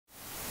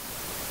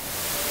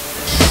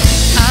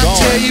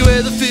you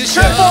where the fish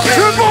are.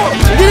 Triple!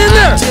 Get in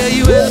there!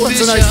 Ooh,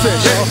 that's a nice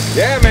fish.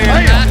 Yeah,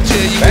 man.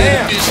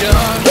 Bam.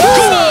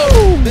 Woo!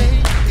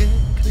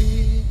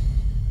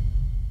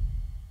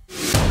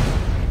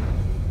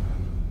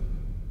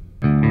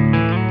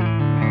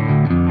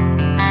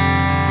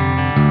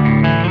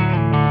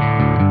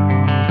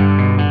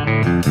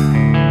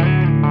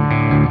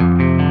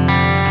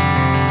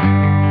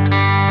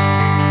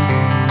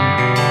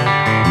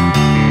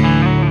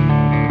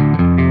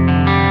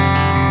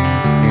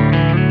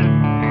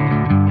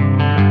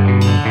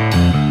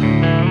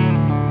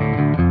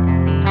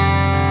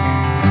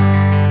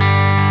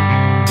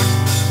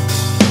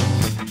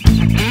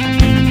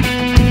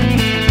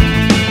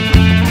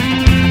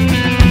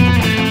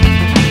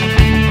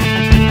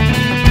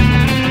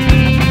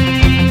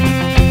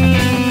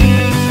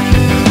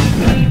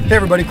 Hey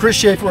everybody, Chris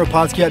Schaefer of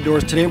Pautzke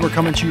Outdoors. Today we're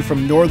coming to you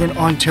from Northern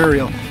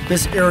Ontario.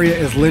 This area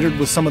is littered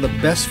with some of the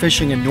best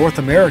fishing in North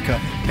America,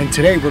 and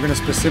today we're going to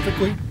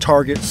specifically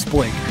target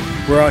splake.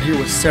 We're out here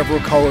with several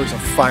colors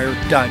of fire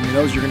dyed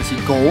minnows. You're going to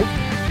see gold,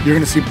 you're going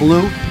to see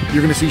blue,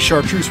 you're going to see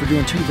chartreuse. We're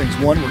doing two things.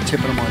 One, we're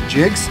tipping them on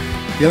jigs.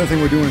 The other thing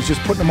we're doing is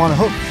just putting them on a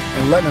hook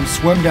and letting them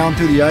swim down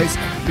through the ice.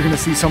 You're going to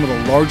see some of the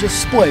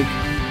largest splake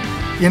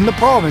in the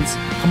province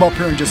come up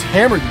here and just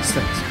hammer these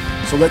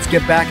things. So let's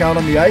get back out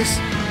on the ice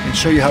and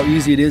show you how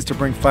easy it is to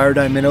bring fire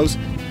dye minnows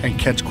and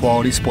catch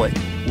quality splake.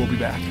 We'll be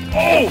back.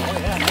 Oh!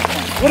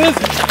 What is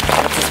it? It's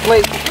a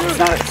splake.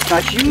 It's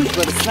not huge,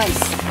 but it's nice.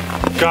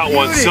 Got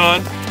one,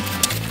 son.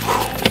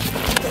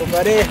 Little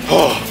buddy.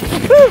 Oh,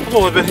 I've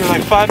only been here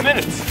like 5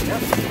 minutes.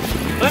 Yep.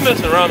 I'm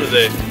messing around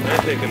today. I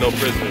ain't taking no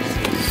prisoners.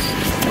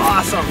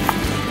 Awesome.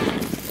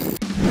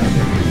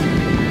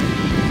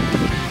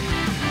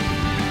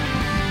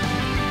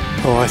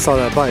 Oh, I saw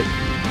that bite.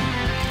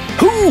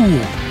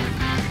 Ooh!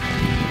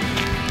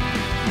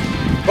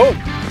 Oh!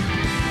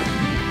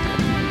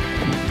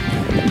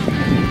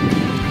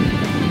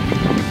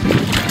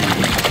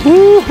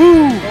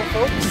 Woohoo! Well,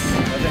 folks,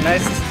 those are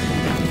nice,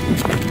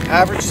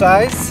 average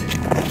size.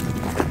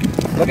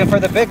 Looking for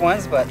the big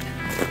ones, but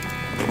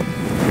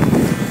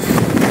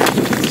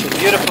it's a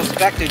beautiful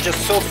speck. They're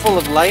just so full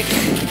of life.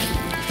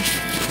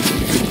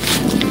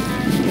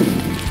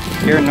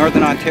 Here in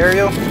Northern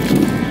Ontario.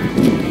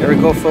 There we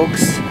go,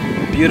 folks.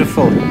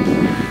 Beautiful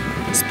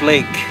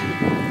splake.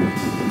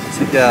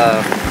 See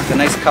the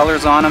nice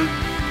colors on them.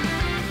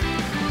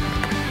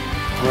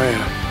 Oh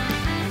yeah.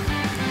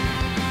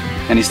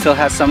 And he still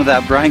has some of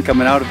that brine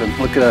coming out of him.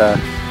 Look at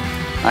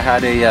I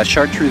had a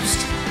chartreuse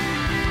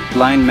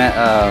brine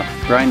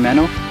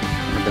minnow.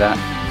 Look at that.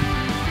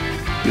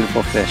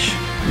 Beautiful fish.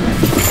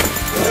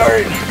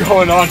 Sorry,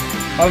 going on.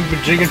 I've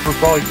been jigging for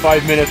probably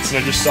 5 minutes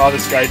and I just saw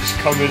this guy just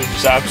come in and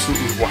just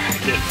absolutely whack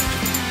it.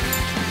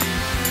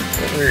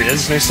 There he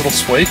is, nice little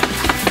splake.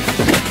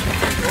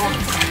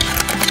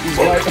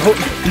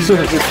 These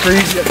guys are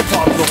crazy at the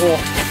top of the hole.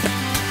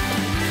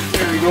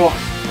 There you go.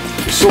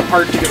 They're so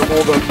hard to get a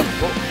hold of.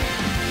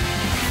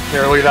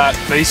 There, look at that.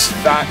 Nice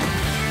fat.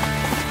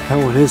 That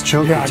one is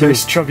chunky too.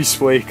 Nice chubby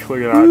splake.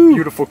 Look at that. Woo.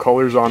 Beautiful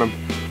colors on him.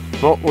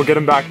 Well, we'll get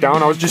him back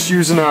down. I was just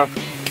using a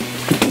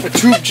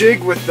tube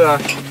jig with the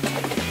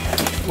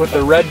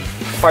red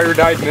fire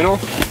dyed minnow.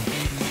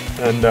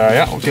 And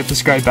yeah, we'll get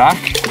this guy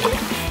back.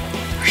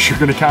 We're sure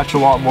gonna catch a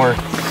lot more.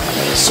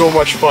 So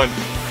much fun.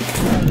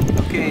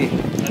 Okay,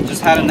 I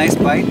just had a nice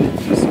bite.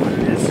 This is what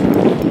it is.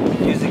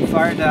 Using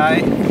fire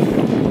dye,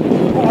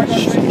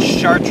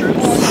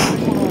 chartreuse.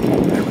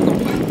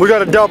 We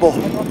got a double.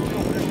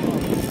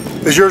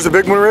 Is yours a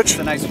big one, Rich? It's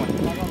a nice one.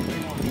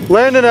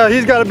 Landon,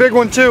 he's got a big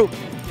one too.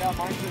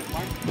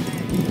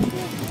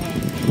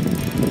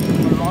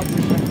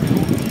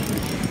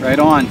 Right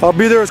on. I'll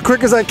be there as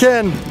quick as I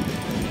can.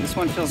 This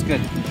one feels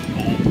good.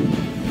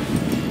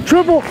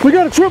 Triple, we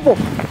got a triple.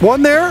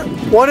 One there,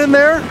 one in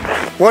there,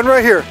 one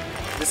right here.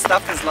 This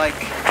stuff is like,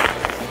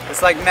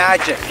 it's like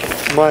magic.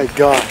 My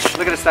gosh.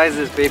 Look at the size of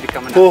this baby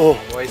coming Oh.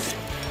 up, boys.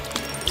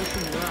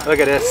 Look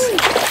at this.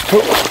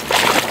 Look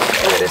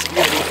at this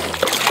beauty.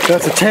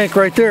 That's a tank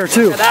right there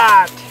too. Look at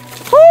that.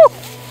 Woo!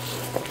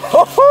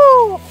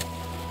 Ho-ho!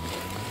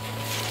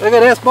 Look at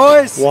this,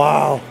 boys.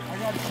 Wow.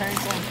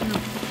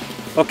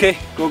 Okay,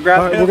 go grab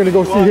All right, him. we're gonna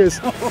go see his.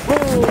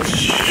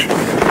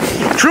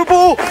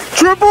 Triple!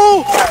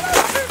 Triple!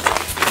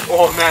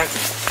 Oh man.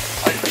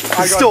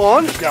 I It's still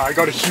on? Yeah, I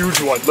got a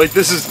huge one. Like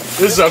this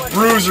is a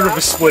bruiser of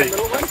a splake.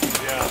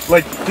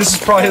 Like this is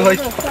probably like,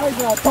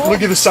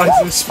 look at the size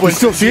of this splake. You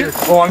still see it?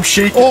 Oh, I'm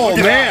shaking. Oh Look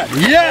at man,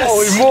 that. yes!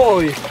 Holy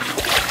moly!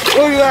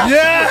 Look at that!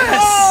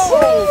 Yes!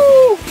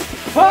 Oh.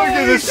 Look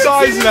at the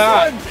size of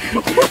that!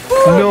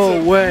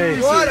 No way.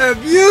 What a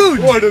beaut!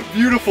 What a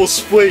beautiful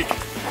splake.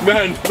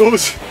 Man,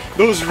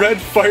 those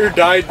red fire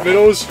dyed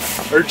minnows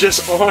are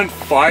just on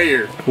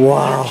fire.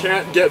 Wow. You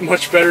can't get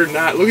much better than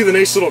that. Look at the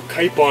nice little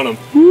kipe on them.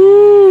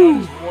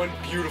 Woo! That is one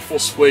beautiful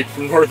splake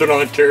from Northern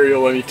Ontario,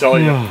 let me tell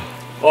you.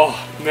 Oh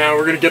man,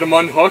 we're gonna get them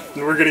unhooked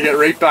and we're gonna get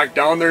right back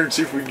down there and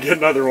see if we can get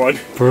another one.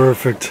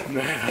 Perfect.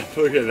 Man,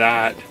 look at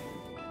that.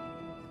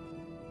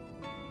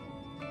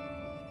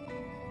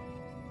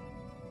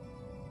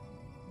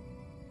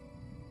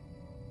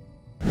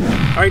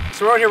 Alright,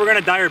 so we're out here, we're going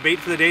to dye our bait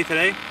for the day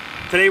today.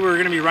 Today we're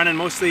going to be running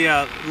mostly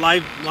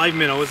live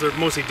minnows. They're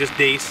mostly just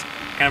dace,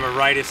 kind of a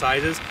variety of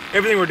sizes.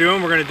 Everything we're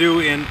going to do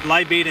in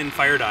live bait and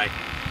fire dye.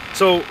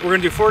 So we're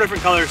going to do 4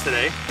 different colors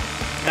today.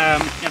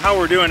 And how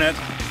we're doing it,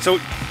 so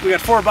we got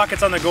 4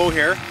 buckets on the go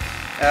here.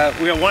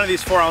 We got one of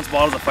these 4-ounce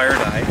bottles of fire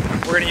dye.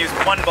 We're going to use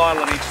 1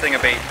 bottle in each thing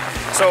of bait.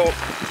 So,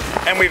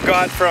 and we've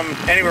got from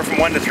anywhere from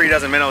 1 to 3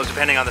 dozen minnows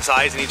depending on the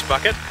size in each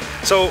bucket.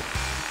 So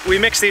we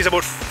mix these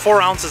about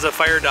 4 ounces of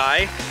fire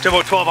dye to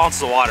about 12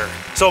 ounces of water.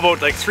 So about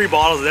like 3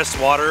 bottles of this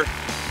water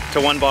to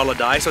 1 bottle of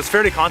dye. So it's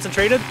fairly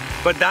concentrated,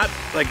 but that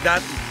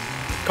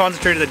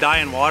concentrated the dye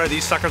and water,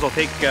 these suckers will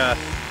take the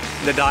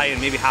dye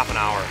in maybe half an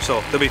hour.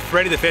 So they'll be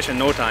ready to fish in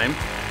no time.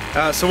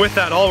 So with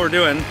that, all we're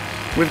doing,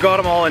 we've got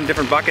them all in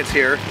different buckets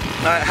here.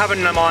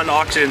 Having them on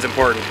oxygen is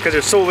important because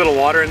there's so little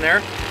water in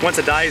there. Once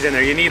the dye is in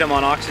there, you need them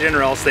on oxygen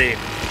or else they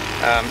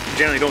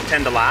generally don't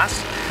tend to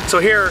last. So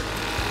here,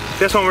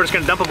 this one we're just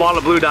going to dump a bottle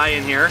of blue dye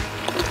in here.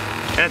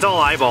 And it's all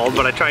eyeballed,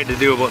 but I tried to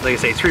do about, like I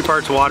say, 3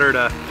 parts water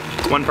to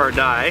 1 part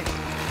dye.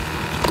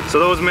 So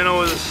those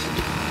minnows,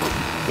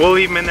 we'll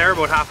leave them in there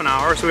about half an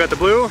hour. So we got the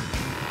blue.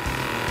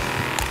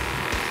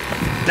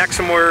 Next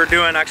one we're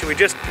doing, actually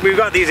we've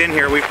got these in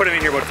here. We put them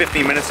in here about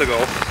 15 minutes ago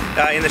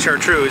in the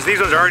chartreuse.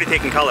 These ones are already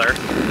taking color.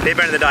 They've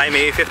been in the dye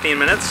maybe 15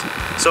 minutes.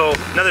 So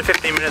another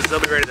 15 minutes they'll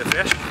be ready to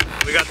fish.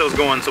 We got those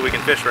going so we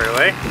can fish right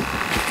away.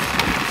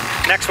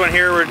 Next one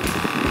here we're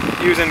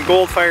using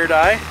gold fire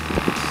dye.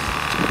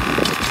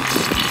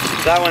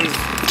 That one's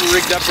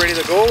rigged up ready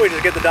to go. We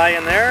just get the dye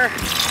in there.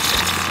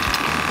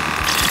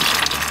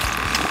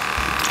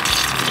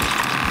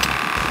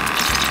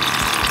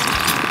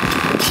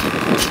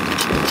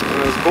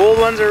 Those gold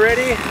ones are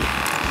ready.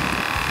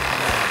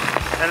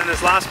 And in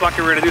this last bucket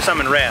we're going to do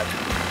some in red.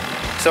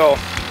 So,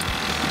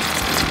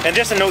 and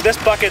just to note, this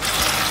bucket,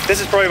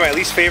 this is probably my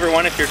least favorite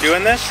one if you're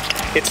doing this.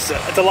 It's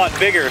a lot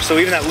bigger, so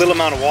even that little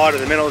amount of water,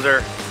 the minnows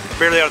are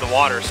barely out of the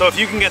water. So if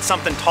you can get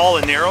something tall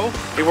and narrow,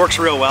 it works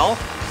real well.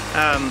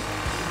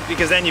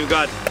 Because then you've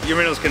got, your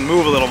minnows can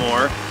move a little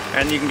more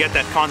and you can get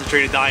that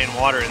concentrated dye and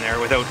water in there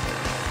without,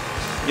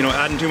 you know,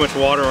 adding too much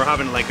water or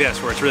having it like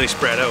this where it's really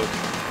spread out.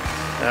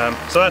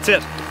 So that's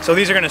it. So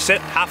these are going to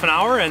sit half an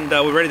hour and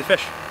we're ready to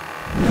fish.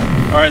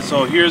 Alright,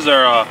 so here's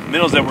our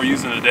minnows that we're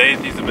using today.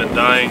 These have been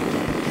dyeing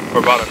for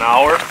about an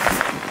hour.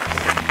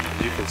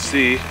 As you can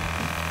see,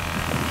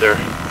 they're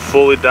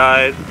fully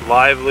dyed,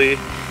 lively,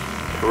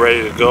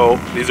 ready to go.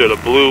 These are the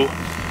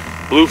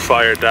blue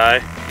fire dye.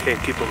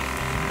 Can't keep them.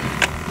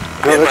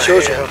 Well, that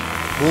shows you how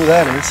blue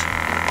that is.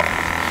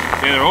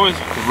 Yeah, they're always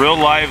real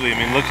lively. I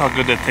mean, look how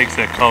good that takes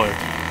that color.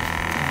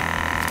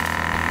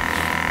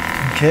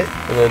 Okay.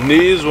 And then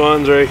these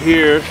ones right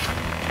here,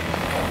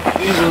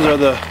 these ones are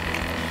the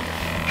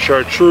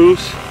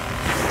chartreuse.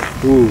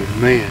 Ooh,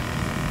 man.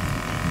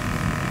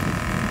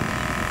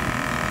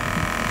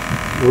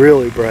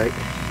 Really bright.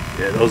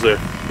 Yeah,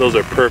 those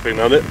are perfect.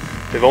 Now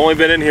they've only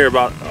been in here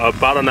about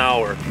an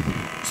hour,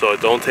 so it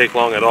don't take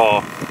long at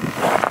all.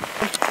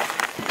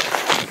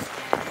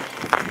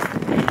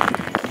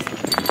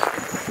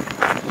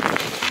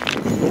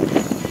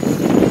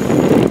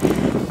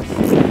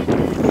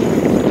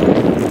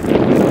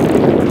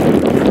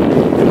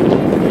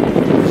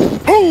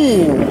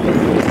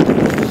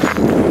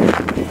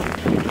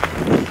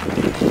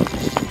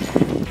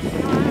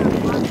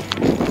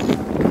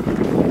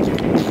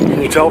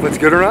 Can you tell if it's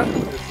good or not?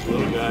 This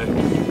little guy.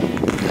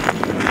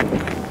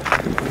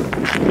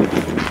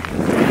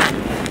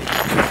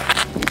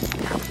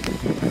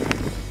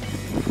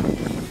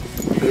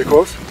 Is it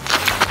close?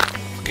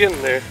 It's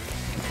getting there.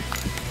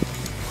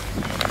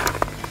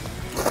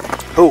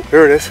 Oh,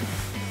 there it is.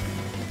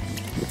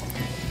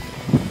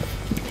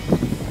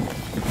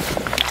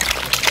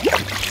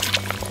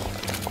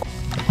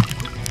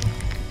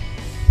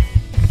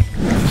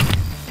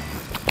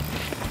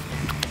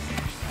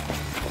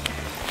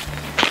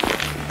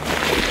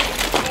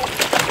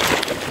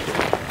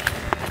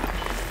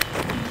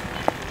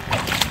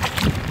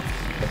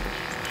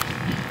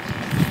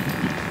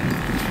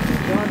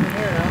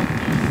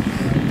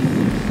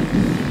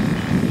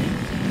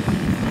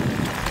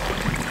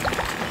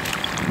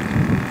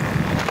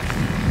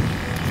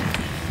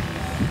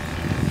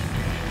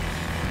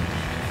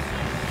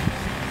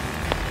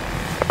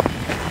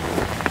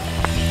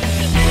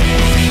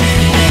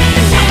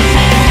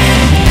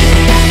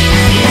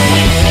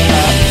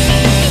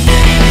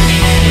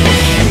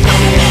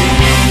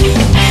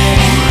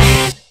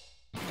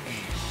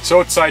 So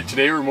outside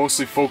today we're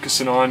mostly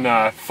focusing on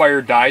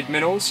fire dyed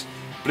minnows,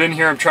 but in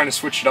here I'm trying to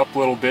switch it up a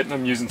little bit and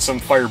I'm using some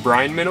fire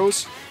brine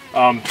minnows.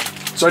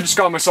 So I just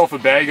got myself a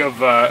bag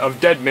of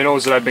dead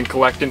minnows that I've been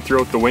collecting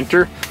throughout the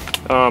winter.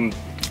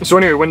 So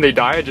anyway, when they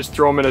die I just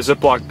throw them in a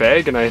Ziploc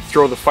bag and I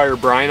throw the fire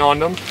brine on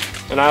them,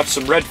 and I have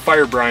some red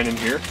fire brine in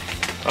here.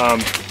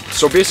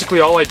 So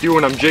basically all I do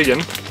when I'm jigging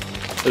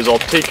is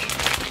I'll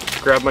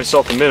grab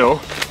myself a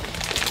minnow.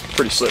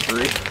 Pretty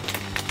slippery.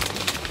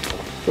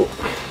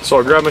 So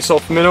I'll grab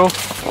myself a minnow.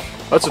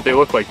 That's what they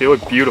look like. They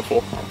look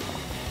beautiful.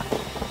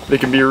 They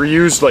can be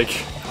reused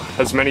like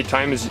as many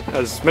times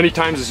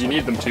as you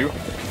need them to.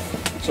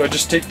 So I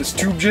just take this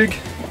tube jig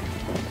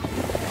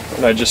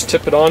and I just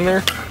tip it on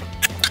there.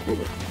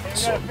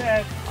 So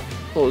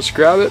I'll just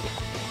grab it.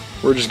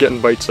 We're just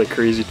getting bites like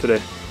crazy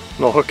today.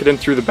 And I'll hook it in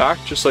through the back,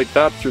 just like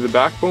that, through the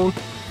backbone.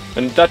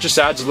 And that just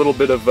adds a little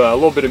bit of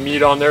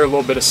meat on there, a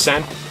little bit of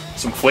scent,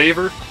 some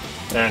flavor.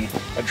 And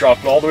I drop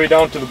it all the way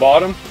down to the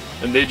bottom,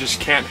 and they just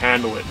can't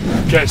handle it.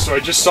 Okay, so I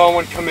just saw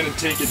one come in and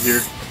take it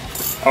here.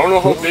 I don't know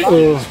how big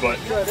he is, but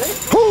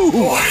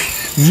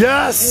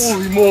Yes!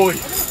 Holy moly!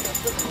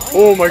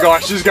 Oh my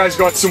gosh, this guy's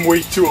got some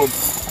weight to him.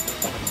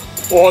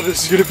 Oh,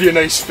 this is gonna be a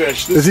nice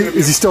fish. Is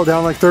he still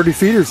down like 30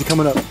 feet, or is he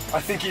coming up? I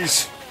think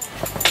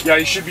yeah,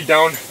 he should be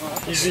down.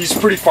 He's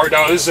pretty far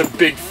down. This is a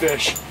big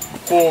fish.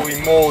 Holy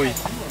moly.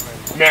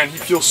 Man, he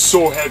feels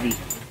so heavy.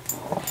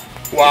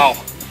 Wow.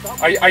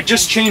 I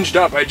just changed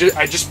up. I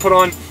just put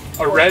on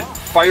a red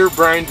fire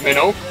brined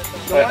minnow,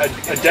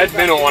 a dead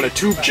minnow on a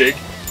tube jig,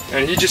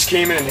 and he just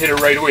came in and hit it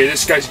right away.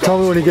 This guy's got. Tell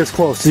me when he gets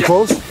close. Is he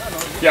close?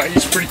 Yeah,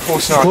 he's pretty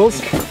close now.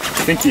 Close?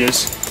 I think he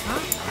is.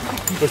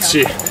 Let's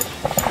see.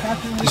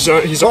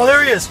 Oh,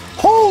 there he is!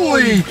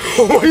 Holy!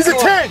 He's a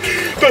tank!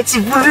 That's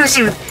a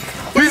bruiser!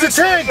 He's a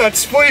tank!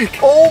 That's Splake!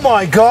 Oh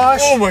my gosh!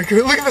 Oh my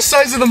god, look at the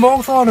size of the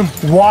mouth on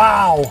him!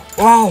 Wow!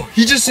 Wow,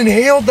 he just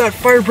inhaled that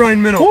fire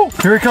brine minnow! Whoa,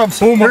 here he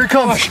comes! Oh my here he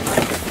comes!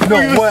 gosh! No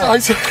Look way! at the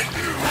size of,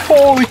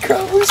 holy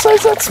crap, look at the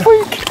size of that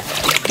Splake!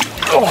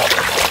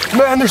 Oh,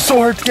 man, they're so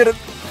hard to get it.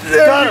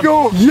 There you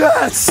go!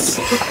 Yes!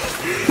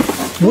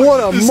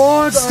 What a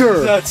monster!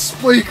 That's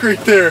Splake right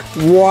there!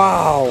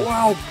 Wow!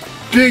 Wow,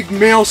 big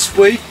male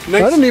Splake. I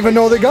didn't even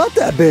know they got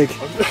that big.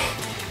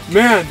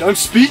 Man, I'm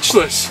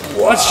speechless.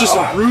 Wow. That's just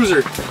a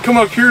bruiser. Come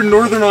up here in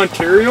Northern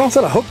Ontario. Is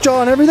that a hook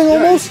jaw and everything Yeah,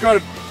 almost? he's got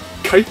a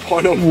kipe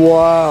on him.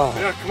 Wow.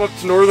 Yeah, come up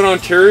to Northern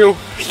Ontario,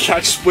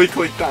 catch Splake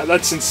like that.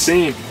 That's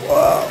insane.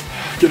 Wow.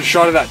 Get a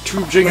shot of that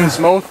tube jig in his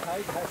mouth.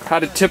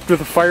 Had it tipped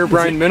with a fire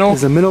brine minnow.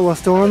 Is the minnow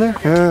still on there?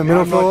 Yeah,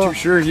 minnow I'm not too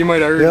sure. He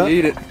might already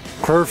ate it.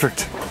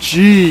 Perfect.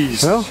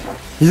 Jeez. Well,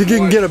 you think you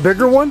can get a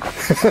bigger one?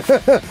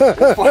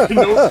 Find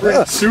out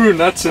pretty soon.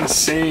 That's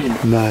insane.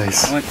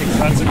 Nice.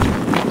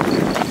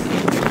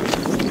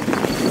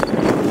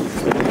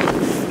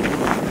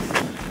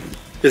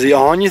 Is he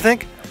on, you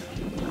think?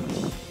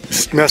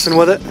 Just messing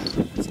with it?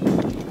 It's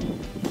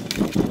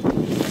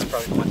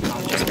probably 1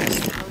 pound just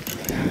missed.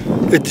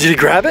 Did he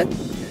grab it?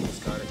 He's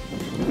got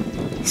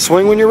it.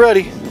 Swing when you're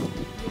ready.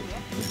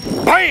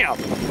 Bam!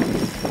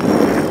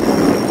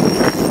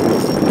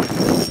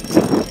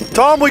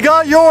 Tom, we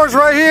got yours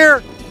right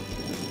here.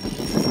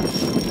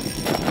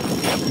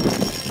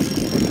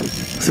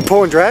 Is it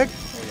pull and drag?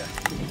 Oh yeah,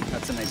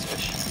 that's a nice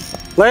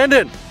fish.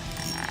 Landon,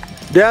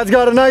 Dad's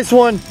got a nice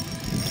one.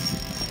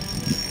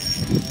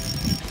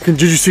 Did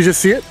you just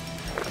see it?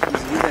 He's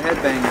a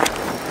headbanger.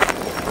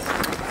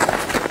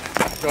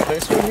 Got a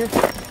nice one here?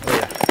 Oh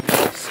yeah.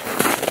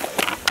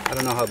 I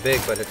don't know how big,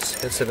 but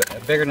it's a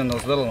bit bigger than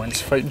those little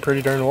ones. Fighting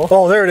pretty darn well.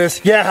 Oh, there it is.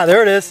 Yeah,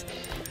 there it is.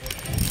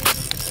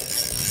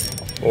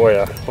 Oh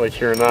yeah, like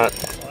hearing that.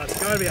 Well, it's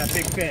gotta be that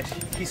big fish.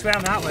 He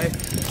swam that way.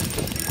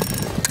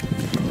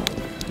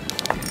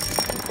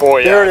 Oh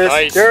yeah, There it is.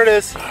 nice. There it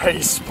is.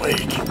 Nice,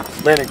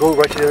 Splake. Landon, go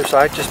right to the other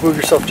side. Just move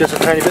yourself just a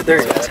tiny bit. There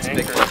you go. That's a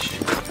big fish.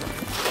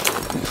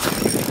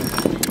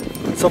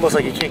 It's almost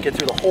like he can't get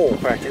through the hole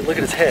practically. Look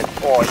at his head.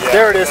 Oh yeah.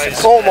 There it is.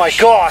 Nice Oh my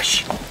fish.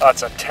 gosh.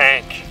 That's a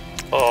tank.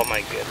 Oh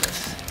my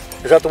goodness.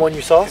 Is that the one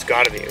you saw? It's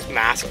gotta be. It's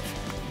massive.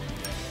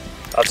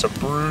 That's a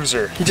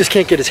bruiser. He just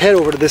can't get his head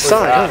over to this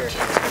side. that?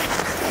 Huh?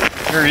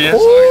 Here he is. Ooh,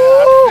 Look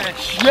at that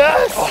fish.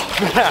 yes! Oh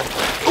man.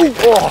 Ooh,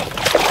 oh.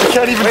 I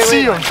can't even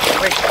see him.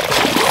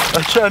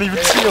 I can't even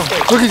see him.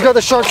 Look, he's got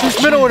the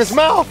chartreuse minnow in his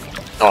mouth.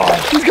 Oh.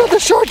 He's got the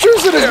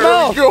chartreuse in his There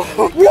mouth. we go.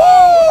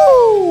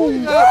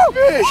 Woo! That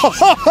fish.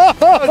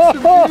 That's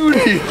a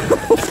beauty.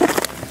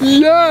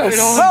 Yes.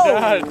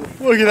 Oh.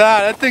 Look at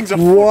that. That thing's a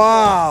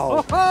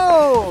Wow.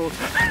 Oh!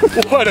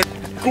 what a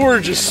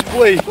gorgeous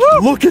Splake.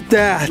 Look at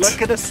that.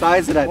 Look at the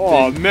size of that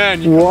Oh thing.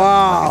 man.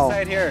 Wow.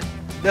 Right here.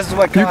 This is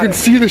what You caught can it.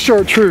 see the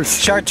chartreuse.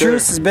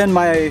 Chartreuse has been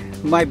my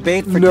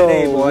bait for No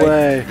today, boy.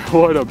 way.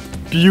 What a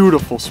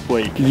beautiful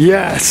Splake.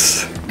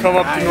 Yes. Come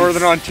up to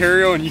Northern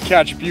Ontario and you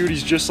catch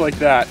beauties just like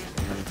that.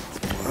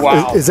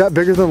 Wow. Is that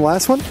bigger than the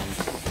last one?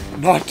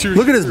 Not too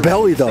Look at his sure.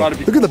 belly though. Gotta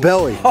be Look at the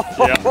belly.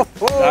 Yeah.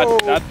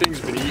 That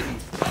thing's been eaten.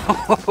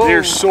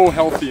 They're so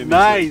healthy in this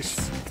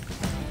Nice.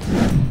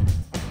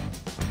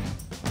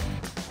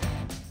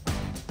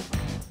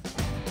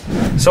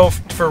 So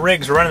for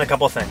rigs, we're running a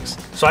couple of things.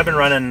 So I've been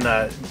running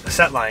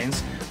set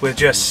lines with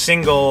just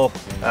single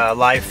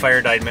live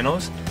fire dyed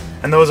minnows,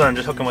 and those I'm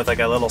just hooking with like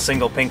a little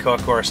single pink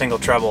hook or a single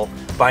treble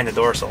behind the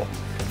dorsal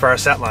for our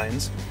set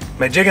lines.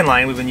 My jigging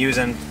line we've been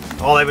using,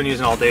 all I've been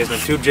using all day has been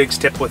tube jigs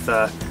tipped with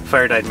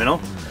fire dyed minnow.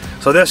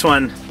 So this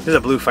is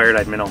a blue fire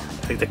dyed minnow.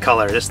 Like the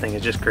color, this thing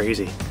is just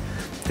crazy.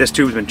 This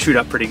tube's been chewed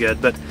up pretty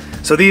good, but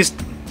so these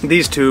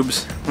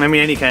tubes, I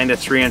mean any kind of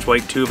 3-inch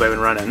white tube I've been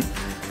running.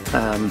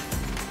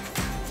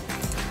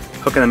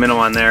 Hooking the minnow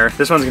on there.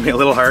 This one's gonna be a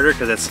little harder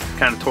because it's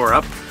kind of tore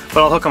up,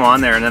 but I'll hook them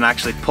on there and then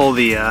actually pull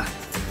the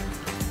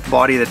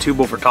body of the tube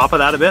over top of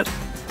that a bit.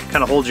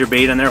 Kind of holds your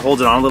bait in there,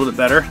 holds it on a little bit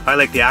better. I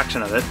like the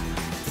action of it.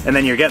 And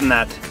then you're getting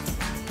the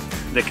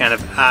kind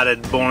of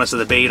added bonus of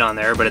the bait on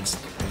there, but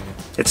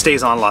it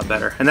stays on a lot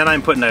better. And then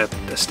I'm putting a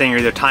stinger,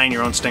 either tying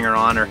your own stinger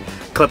on or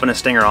clipping a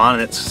stinger on,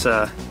 and it's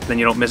then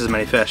you don't miss as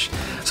many fish.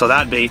 So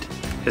that bait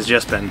has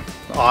just been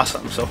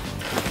awesome. So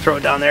throw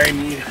it down there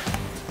and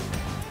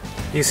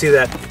you see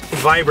that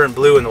vibrant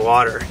blue in the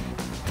water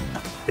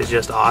is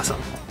just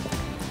awesome.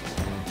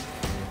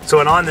 So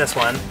and on this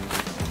one,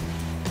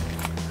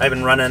 I've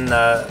been running,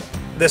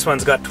 this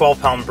one's got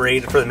 12-pound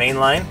braid for the main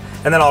line,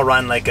 and then I'll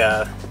run like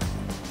a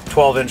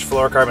 12-inch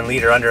fluorocarbon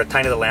leader under a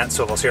tiny little ant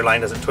swivel so your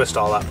line doesn't twist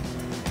all up.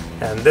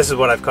 And this is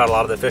what I've caught a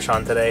lot of the fish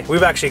on today.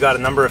 We've actually got a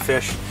number of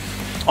fish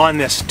on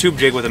this tube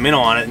jig with a minnow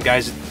on it, and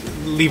guys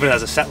leaving it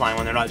as a set line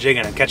when they're not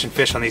jigging and catching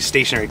fish on these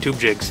stationary tube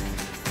jigs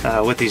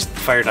with these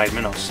fire-dyed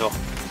minnows. So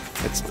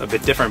it's a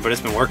bit different, but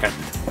it's been working,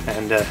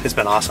 and it's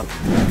been awesome.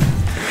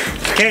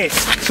 Okay,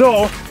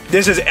 so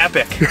this is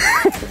epic.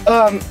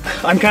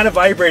 I'm kind of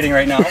vibrating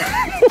right now.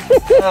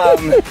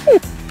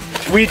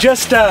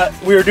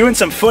 We were doing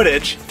some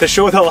footage to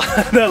show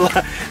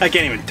I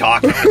can't even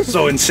talk, it's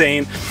so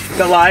insane.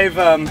 The live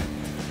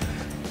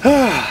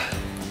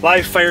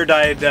live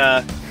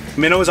fire-dyed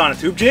minnows on a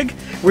tube jig.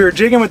 We were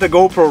jigging with the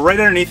GoPro right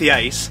underneath the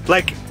ice,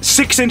 like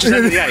 6 inches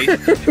under the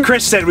ice.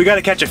 Chris said, we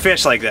gotta catch a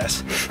fish like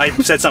this. I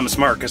said something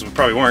smart, because we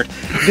probably weren't.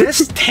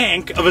 This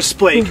tank of a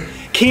splake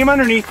came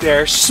underneath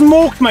there,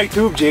 smoked my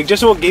tube jig,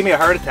 just so it gave me a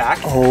heart attack.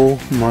 Oh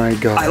my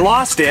God. I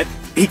lost it.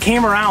 He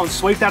came around,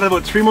 swiped at it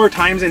about 3 more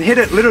times, and hit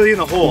it literally in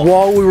the hole.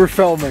 While we were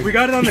filming. We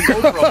got it on the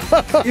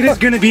GoPro. It is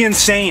gonna be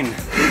insane.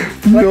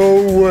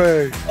 No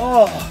way.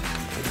 Oh,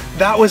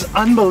 that was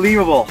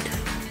unbelievable.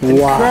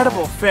 Wow.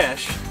 Incredible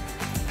fish.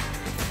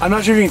 I'm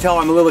not sure if you can tell,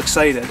 I'm a little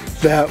excited.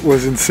 That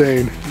was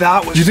insane.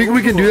 That was Do you think so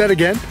we can cool. do that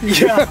again?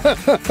 Yeah.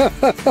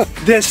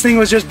 This thing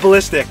was just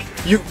ballistic.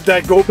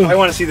 I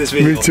want to see this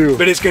video. Me too.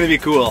 But it's going to be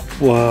cool.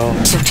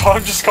 Wow. So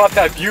Tom just caught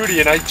that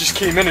beauty, and I just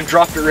came in and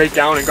dropped it right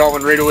down and got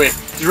one right away.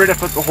 He's right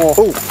up at the hole.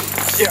 Oh.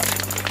 Yeah.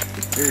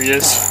 There he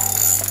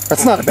is.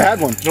 That's not a bad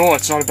one. No,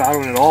 it's not a bad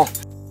one at all.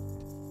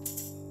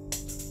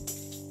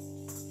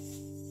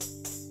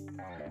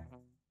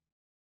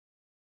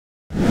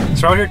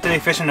 So we're out here today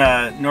fishing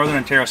Northern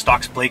Ontario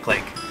Stock Splake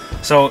Lake.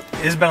 So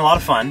it's been a lot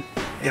of fun.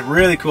 A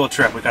really cool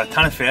trip. We got a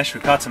ton of fish. We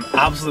caught some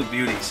absolute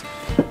beauties.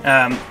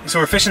 So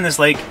we're fishing this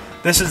lake.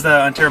 This is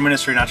the Ontario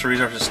Ministry of Natural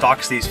Resources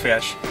stocks these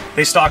fish.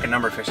 They stock a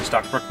number of fish. They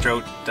stock brook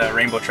trout,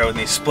 rainbow trout, and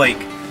these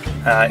splake.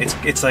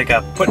 It's like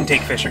a put and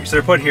take fishery. So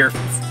they're put here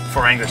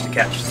for anglers to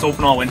catch. It's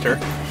open all winter.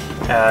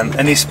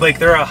 And these splake,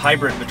 they're a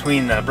hybrid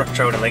between brook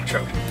trout and lake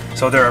trout.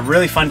 So they're a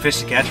really fun fish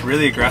to catch,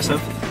 really aggressive.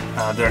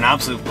 They're an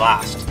absolute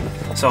blast.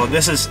 So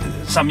this is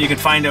something you can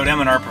find out.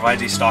 M&R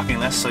provides these stocking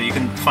lists, so you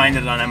can find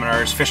it on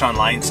M&R's Fish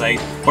Online site,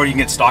 or you can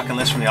get stocking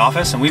lists from the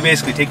office, and we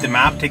basically take the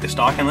map, take the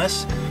stocking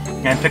list,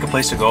 and pick a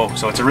place to go.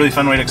 So it's a really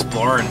fun way to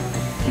explore, and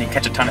you can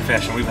catch a ton of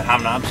fish, and we've been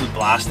having an absolute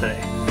blast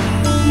today.